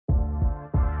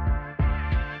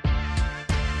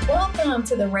Welcome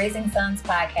to the Raising Sons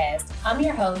podcast. I'm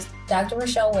your host, Dr.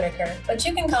 Rochelle Whitaker, but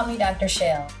you can call me Dr.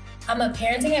 Shell. I'm a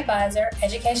parenting advisor,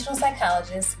 educational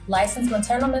psychologist, licensed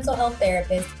maternal mental health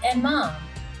therapist, and mom.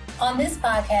 On this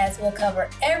podcast, we'll cover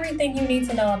everything you need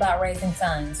to know about raising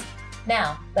sons.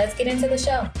 Now, let's get into the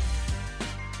show.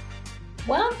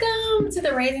 Welcome to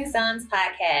the Raising Sons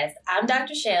podcast. I'm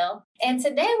Dr. Shell, and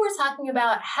today we're talking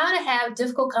about how to have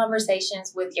difficult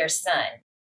conversations with your son.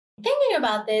 Thinking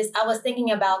about this, I was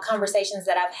thinking about conversations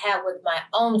that I've had with my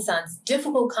own sons,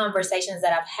 difficult conversations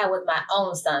that I've had with my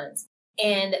own sons.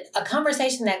 And a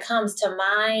conversation that comes to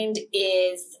mind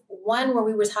is one where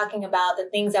we were talking about the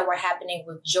things that were happening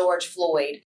with George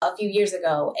Floyd a few years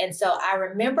ago. And so I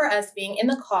remember us being in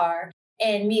the car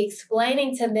and me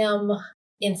explaining to them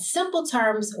in simple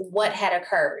terms what had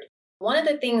occurred. One of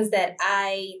the things that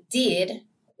I did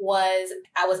was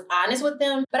I was honest with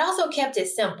them, but also kept it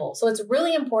simple. So it's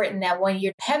really important that when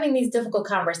you're having these difficult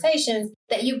conversations,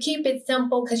 that you keep it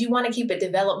simple because you want to keep it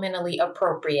developmentally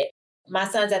appropriate. My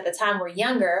sons at the time were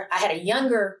younger. I had a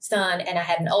younger son and I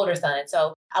had an older son.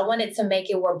 So I wanted to make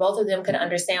it where both of them could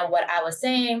understand what I was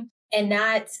saying and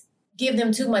not give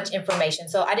them too much information.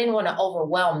 So I didn't want to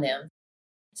overwhelm them.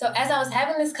 So as I was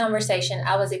having this conversation,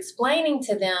 I was explaining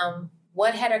to them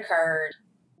what had occurred,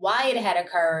 why it had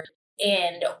occurred,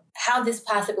 and how this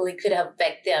possibly could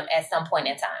affect them at some point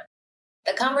in time.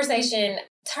 The conversation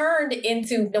turned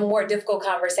into the more difficult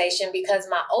conversation because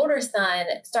my older son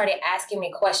started asking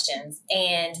me questions,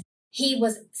 and he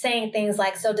was saying things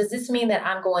like, so does this mean that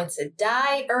I'm going to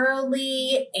die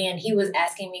early? And he was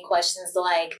asking me questions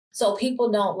like, so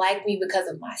people don't like me because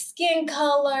of my skin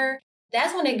color?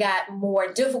 That's when it got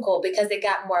more difficult because it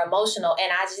got more emotional,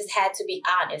 and I just had to be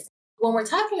honest. When we're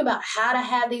talking about how to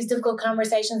have these difficult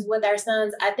conversations with our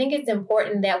sons, I think it's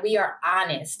important that we are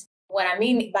honest. What I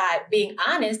mean by being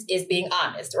honest is being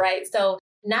honest, right? So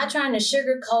not trying to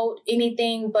sugarcoat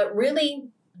anything, but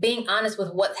really being honest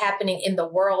with what's happening in the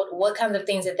world, what kinds of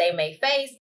things that they may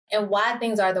face, and why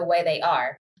things are the way they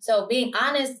are. So being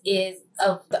honest is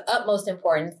of the utmost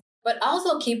importance, but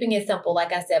also keeping it simple,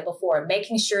 like I said before,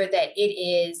 making sure that it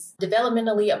is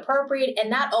developmentally appropriate and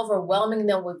not overwhelming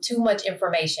them with too much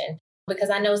information.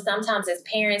 Because I know sometimes as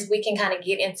parents, we can kind of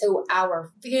get into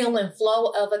our feel and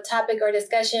flow of a topic or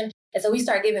discussion. And so we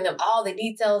start giving them all the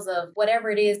details of whatever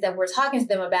it is that we're talking to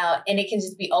them about, and it can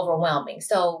just be overwhelming.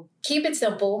 So keep it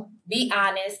simple, be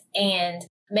honest, and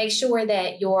make sure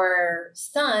that your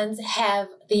sons have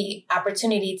the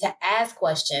opportunity to ask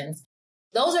questions.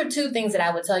 Those are two things that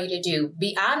I would tell you to do.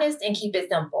 Be honest and keep it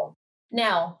simple.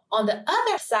 Now, on the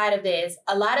other side of this,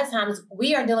 a lot of times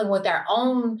we are dealing with our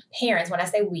own parents. When I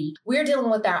say we're dealing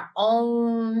with our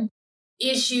own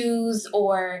issues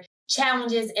or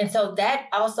challenges. And so that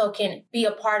also can be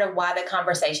a part of why the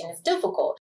conversation is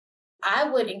difficult. I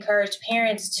would encourage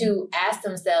parents to ask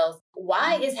themselves,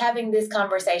 why is having this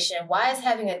conversation, why is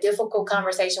having a difficult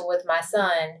conversation with my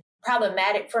son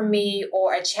problematic for me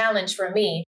or a challenge for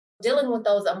me? Dealing with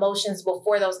those emotions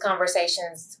before those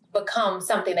conversations become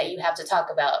something that you have to talk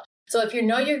about. So if you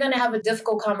know you're going to have a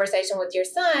difficult conversation with your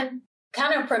son,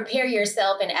 kind of prepare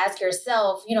yourself and ask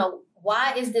yourself,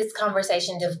 why is this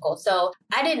conversation difficult? So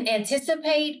I didn't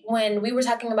anticipate when we were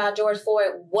talking about George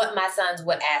Floyd what my sons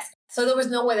would ask. So there was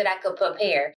no way that I could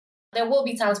prepare. There will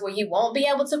be times where you won't be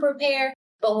able to prepare,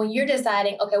 but when you're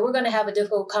deciding, okay, we're going to have a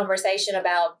difficult conversation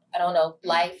about,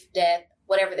 life, death,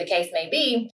 whatever the case may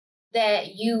be,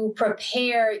 that you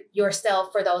prepare yourself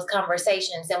for those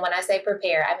conversations. And when I say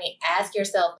prepare, I mean, ask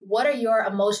yourself, what are your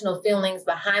emotional feelings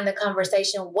behind the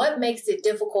conversation? What makes it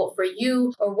difficult for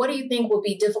you? Or what do you think will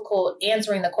be difficult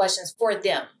answering the questions for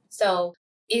them? So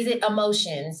is it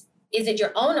emotions? Is it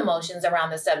your own emotions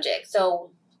around the subject?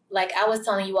 So like I was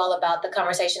telling you all about the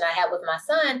conversation I had with my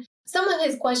son, some of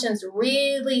his questions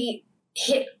really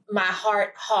hit my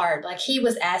heart hard. Like he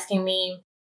was asking me,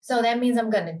 so that means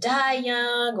I'm going to die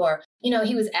young, or,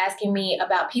 he was asking me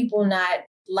about people not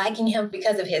liking him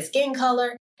because of his skin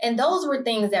color. And those were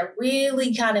things that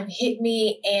really kind of hit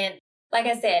me. And like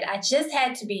I said, I just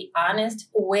had to be honest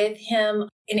with him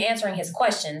in answering his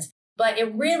questions. But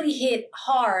it really hit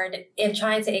hard in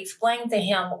trying to explain to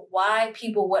him why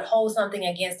people would hold something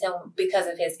against him because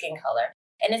of his skin color.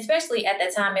 And especially at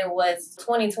the time, it was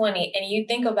 2020. And you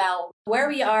think about where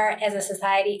we are as a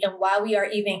society and why we are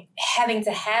even having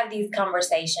to have these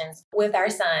conversations with our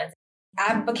sons.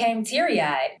 I became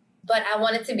teary-eyed, but I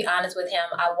wanted to be honest with him.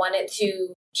 I wanted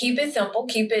to keep it simple,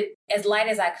 keep it as light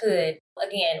as I could.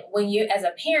 Again, when you, as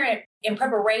a parent, in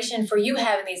preparation for you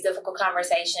having these difficult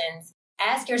conversations,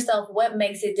 ask yourself what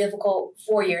makes it difficult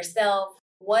for yourself,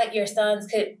 what your sons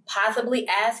could possibly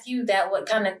ask you that would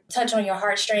kind of touch on your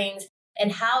heartstrings.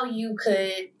 and how you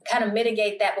could kind of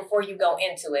mitigate that before you go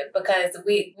into it, because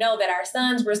we know that our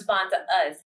sons respond to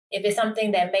us. If it's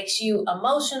something that makes you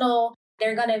emotional,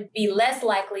 they're going to be less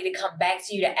likely to come back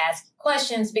to you to ask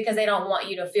questions because they don't want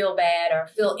you to feel bad or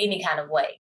feel any kind of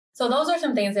way. So those are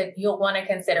some things that you'll want to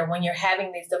consider when you're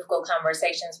having these difficult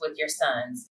conversations with your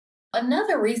sons.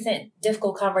 Another recent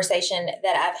difficult conversation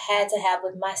that I've had to have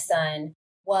with my son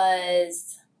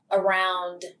was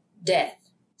around death.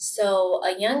 So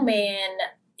a young man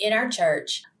in our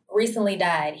church recently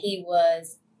died. He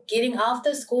was getting off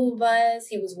the school bus,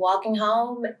 he was walking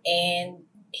home, and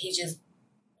he just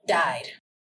died.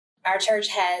 Our church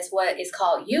has what is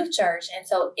called youth church. And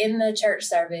so in the church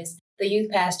service, the youth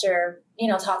pastor,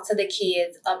 talked to the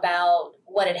kids about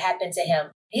what had happened to him.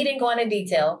 He didn't go into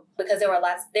detail because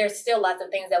there's still lots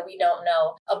of things that we don't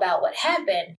know about what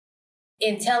happened.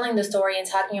 In telling the story and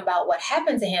talking about what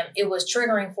happened to him, it was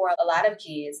triggering for a lot of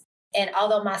kids. And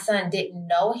although my son didn't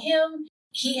know him,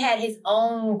 he had his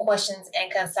own questions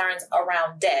and concerns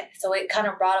around death. So it kind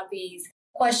of brought up these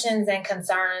questions and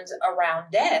concerns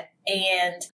around death.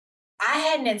 And I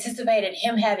hadn't anticipated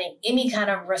him having any kind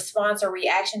of response or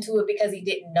reaction to it because he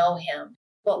didn't know him.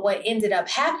 But what ended up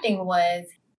happening was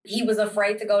he was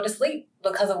afraid to go to sleep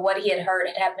because of what he had heard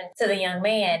had happened to the young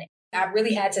man. I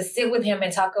really had to sit with him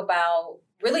and talk about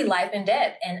really life and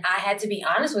death. And I had to be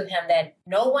honest with him that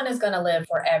no one is going to live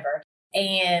forever.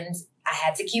 And I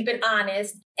had to keep it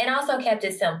honest and also kept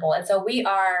it simple. And so we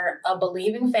are a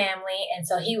believing family. And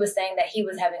so he was saying that he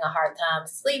was having a hard time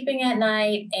sleeping at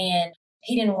night and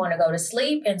he didn't want to go to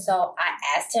sleep. And so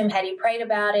I asked him, had he prayed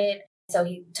about it? So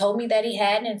he told me that he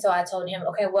hadn't. And so I told him,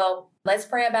 okay, well, let's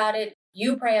pray about it.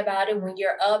 You pray about it when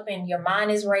you're up and your mind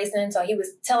is racing. So he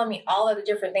was telling me all of the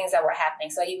different things that were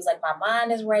happening. So he was like, my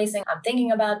mind is racing. I'm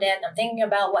thinking about death. I'm thinking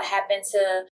about what happened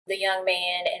to the young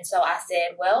man. And so I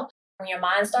said, well, when your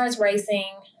mind starts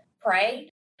racing, pray.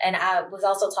 And I was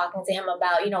also talking to him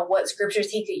about, what scriptures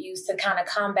he could use to kind of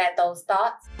combat those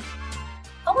thoughts.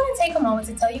 I want to take a moment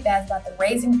to tell you guys about the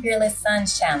Raising Fearless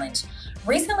Sons Challenge.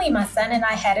 Recently, my son and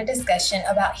I had a discussion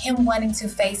about him wanting to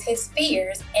face his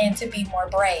fears and to be more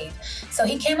brave. So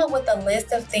he came up with a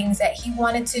list of things that he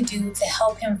wanted to do to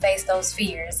help him face those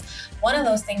fears. One of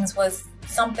those things was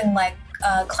something like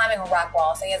climbing a rock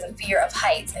wall. So he has a fear of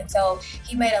heights. And so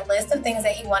he made a list of things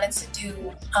that he wanted to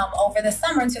do over the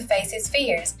summer to face his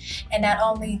fears. And not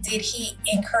only did he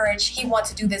want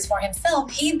to do this for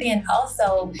himself, he then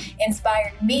also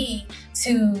inspired me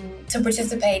to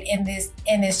participate in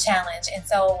this challenge. And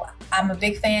so I'm a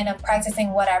big fan of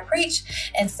practicing what I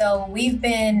preach. And so we've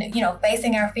been,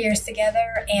 facing our fears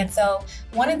together. And so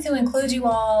wanted to include you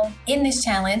all in this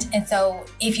challenge. And so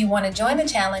if you want to join the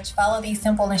challenge, follow these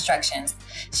simple instructions.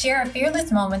 Share a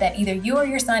fearless moment that either you or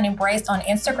your son embraced on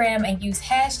Instagram and use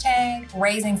hashtag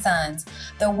Raising Sons.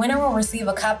 The winner will receive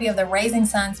a copy of the Raising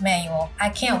Sons manual. I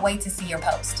can't wait to see your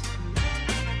post.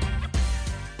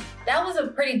 That was a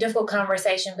pretty difficult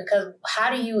conversation because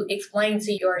how do you explain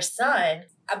to your son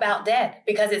about death?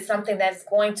 Because it's something that's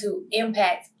going to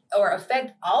impact or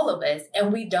affect all of us,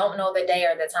 and we don't know the day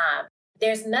or the time.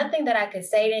 There's nothing that I could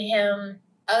say to him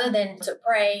other than to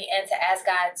pray and to ask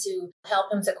God to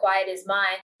help him to quiet his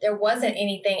mind. There wasn't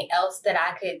anything else that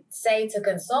I could say to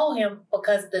console him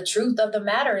because the truth of the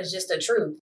matter is just the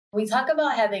truth. We talk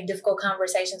about having difficult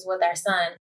conversations with our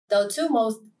son. The two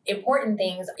most important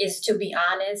things is to be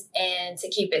honest and to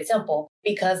keep it simple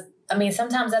because,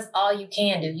 sometimes that's all you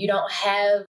can do. You don't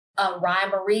have a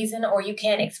rhyme or reason, or you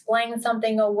can't explain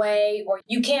something away, or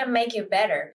you can't make it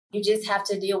better. You just have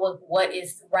to deal with what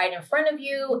is right in front of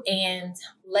you and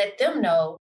let them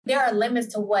know there are limits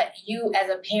to what you as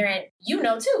a parent,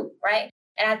 too, right?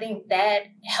 And I think that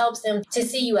helps them to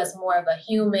see you as more of a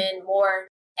human, more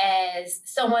as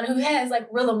someone who has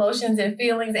real emotions and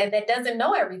feelings and that doesn't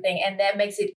know everything. And that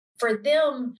makes it for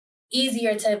them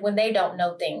easier to, when they don't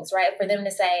know things, right? For them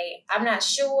to say, I'm not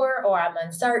sure or I'm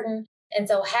uncertain. And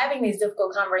so having these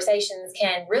difficult conversations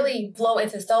can really flow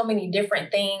into so many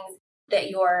different things that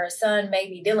your son may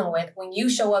be dealing with when you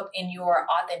show up in your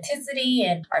authenticity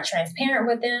and are transparent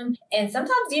with them. And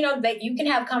sometimes, that you can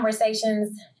have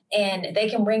conversations and they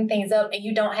can bring things up and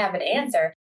you don't have an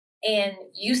answer. And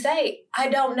you say, I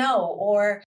don't know,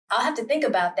 or I'll have to think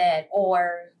about that,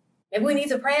 or maybe we need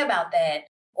to pray about that,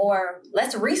 or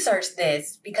let's research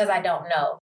this because I don't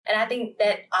know. And I think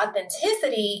that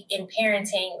authenticity in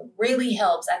parenting really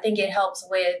helps. I think it helps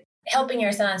with helping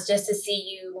your sons just to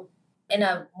see you in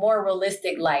a more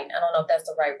realistic light. I don't know if that's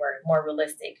the right word, more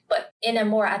realistic, but in a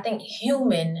more, I think,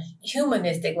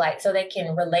 humanistic light so they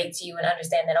can relate to you and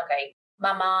understand that, okay,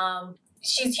 my mom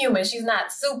she's human. She's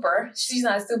not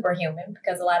superhuman,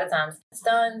 because a lot of times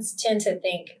sons tend to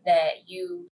think that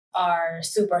you are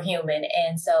superhuman.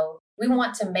 And so we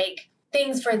want to make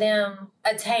things for them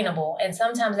attainable. And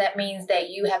sometimes that means that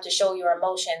you have to show your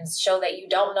emotions, show that you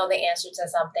don't know the answer to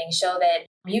something, show that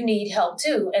you need help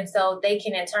too. And so they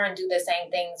can in turn do the same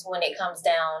things when it comes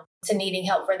down to needing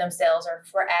help for themselves or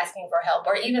for asking for help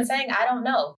or even saying, I don't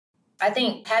know. I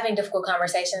think having difficult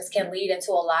conversations can lead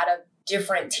into a lot of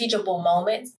different teachable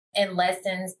moments and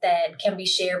lessons that can be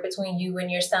shared between you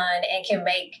and your son and can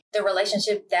make the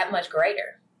relationship that much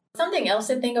greater. Something else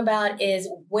to think about is,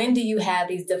 when do you have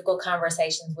these difficult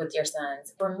conversations with your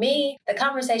sons? For me, the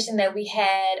conversation that we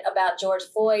had about George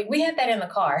Floyd, we had that in the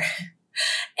car.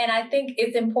 And I think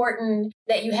it's important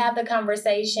that you have the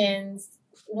conversations,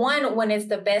 one, when it's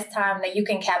the best time that you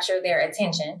can capture their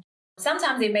attention.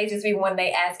 Sometimes it may just be when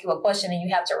they ask you a question and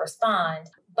you have to respond.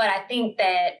 But I think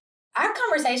that our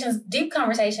conversations, deep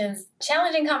conversations,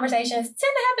 challenging conversations, tend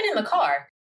to happen in the car.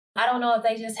 I don't know if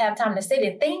they just have time to sit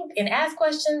and think and ask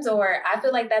questions, or I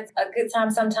feel like that's a good time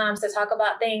sometimes to talk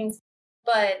about things.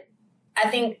 But I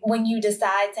think when you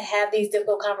decide to have these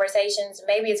difficult conversations,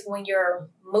 maybe it's when you're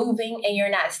moving and you're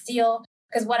not still.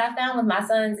 Because what I found with my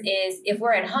sons is, if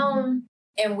we're at home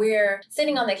and we're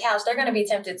sitting on the couch, they're going to be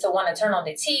tempted to want to turn on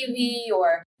the TV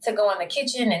or to go in the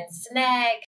kitchen and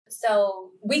snack.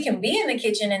 So we can be in the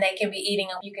kitchen and they can be eating,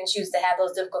 and you can choose to have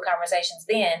those difficult conversations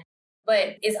then.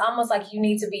 But it's almost like you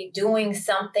need to be doing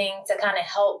something to kind of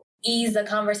help ease the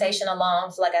conversation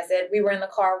along. So like I said, we were in the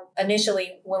car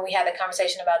initially when we had the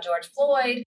conversation about George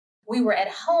Floyd. We were at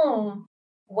home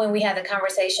when we had the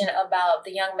conversation about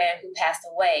the young man who passed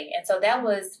away. And so that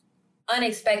was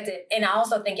unexpected. And I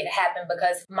also think it happened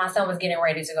because my son was getting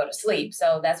ready to go to sleep.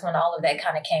 So that's when all of that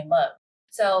kind of came up.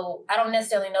 So I don't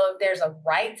necessarily know if there's a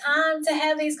right time to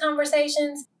have these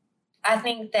conversations. I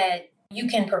think that you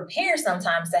can prepare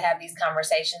sometimes to have these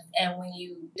conversations. And when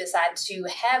you decide to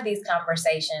have these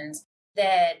conversations,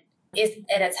 that it's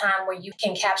at a time where you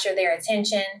can capture their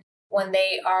attention, when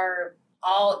they are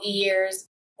all ears,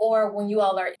 or when you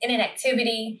all are in an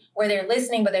activity where they're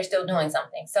listening, but they're still doing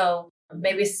something. So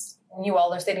maybe you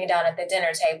all are sitting down at the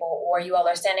dinner table, or you all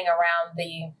are standing around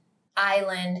the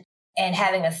island and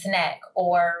having a snack.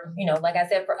 Or, like I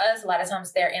said, for us, a lot of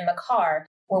times they're in the car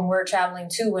when we're traveling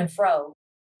to and fro.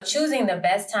 Choosing the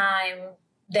best time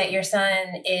that your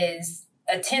son is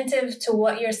attentive to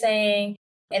what you're saying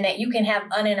and that you can have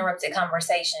uninterrupted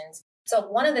conversations. So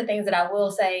one of the things that I will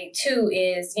say too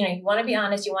is, you want to be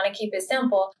honest, you want to keep it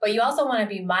simple, but you also want to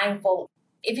be mindful.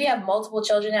 If you have multiple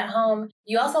children at home,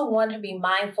 you also want to be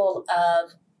mindful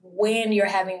of when you're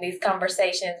having these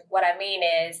conversations. What I mean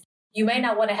is, you may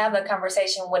not want to have a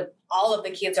conversation when all of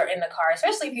the kids are in the car,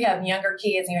 especially if you have younger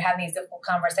kids and you're having these difficult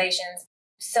conversations.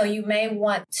 So you may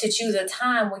want to choose a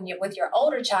time when you're with your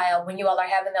older child, when you all are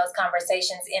having those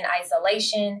conversations in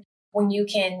isolation, when you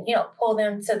can, pull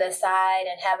them to the side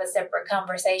and have a separate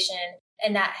conversation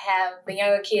and not have the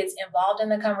younger kids involved in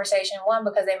the conversation. One,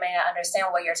 because they may not understand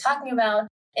what you're talking about.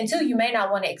 And two, you may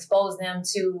not want to expose them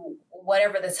to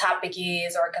whatever the topic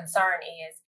is or concern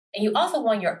is. And you also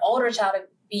want your older child to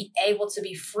be able to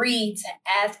be free to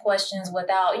ask questions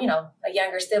without, a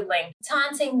younger sibling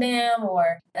taunting them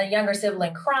or a younger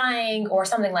sibling crying or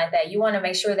something like that. You want to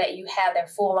make sure that you have their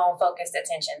full-on focused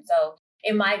attention. So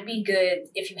it might be good,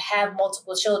 if you have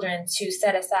multiple children, to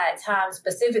set aside time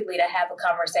specifically to have a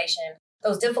conversation,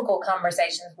 those difficult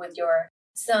conversations with your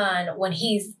son when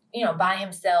he's, by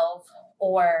himself,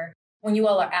 or when you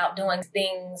all are out doing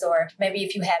things, or maybe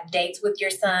if you have dates with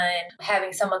your son,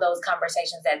 having some of those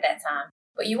conversations at that time.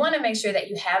 But you want to make sure that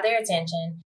you have their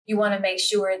attention. You want to make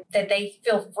sure that they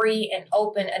feel free and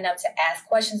open enough to ask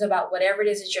questions about whatever it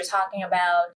is that you're talking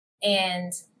about.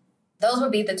 And those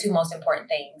would be the two most important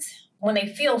things. When they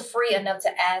feel free enough to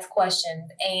ask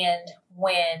questions, and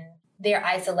when they're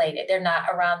isolated, they're not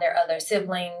around their other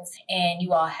siblings, and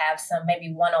you all have some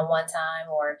maybe one-on-one time,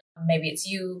 or maybe it's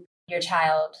you, your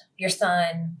child, your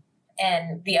son,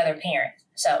 and the other parent.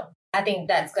 So I think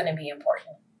that's going to be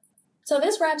important. So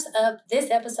this wraps up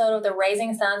this episode of the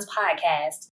Raising Sons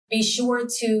podcast. Be sure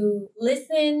to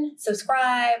listen,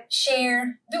 subscribe,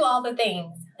 share, do all the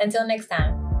things. Until next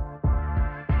time.